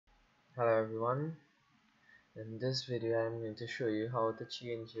Hello everyone, in this video I'm going to show you how to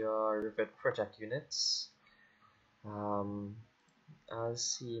change your Revit project units. Um, as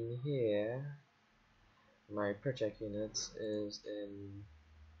seen here, my project units is in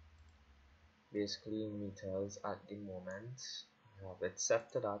basically meters at the moment. I have it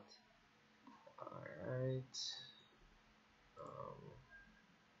set to that. Alright,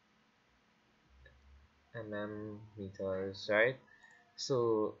 meters, right?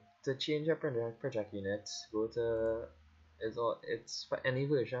 So to change your project units, go to it's for any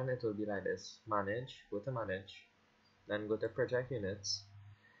version it will be like this. Manage, go to manage, then go to project units,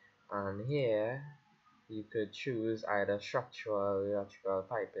 and here you could choose either structural, electrical,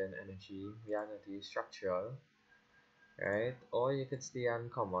 piping, energy. We are going to use structural, right? Or you could stay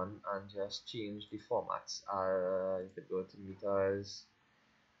on common and just change the formats. You could go to meters,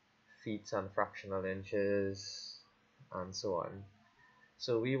 feet and fractional inches, and so on.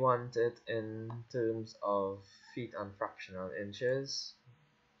 So we want it in terms of feet and fractional inches.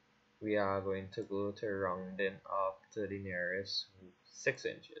 We are going to go to rounding up to the nearest 6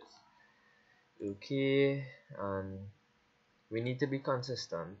 inches. Okay, and we need to be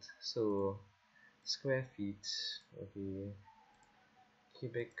consistent. So square feet, okay,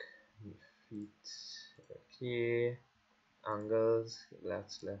 cubic feet, okay, angles,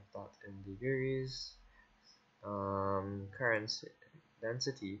 let's left that in degrees. Current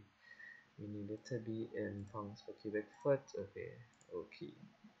density, we need it to be in pounds per cubic foot. Okay,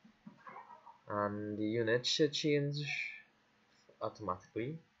 and the unit should change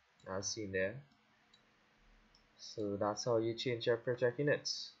automatically as seen there. So that's how you change your project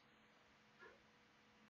units.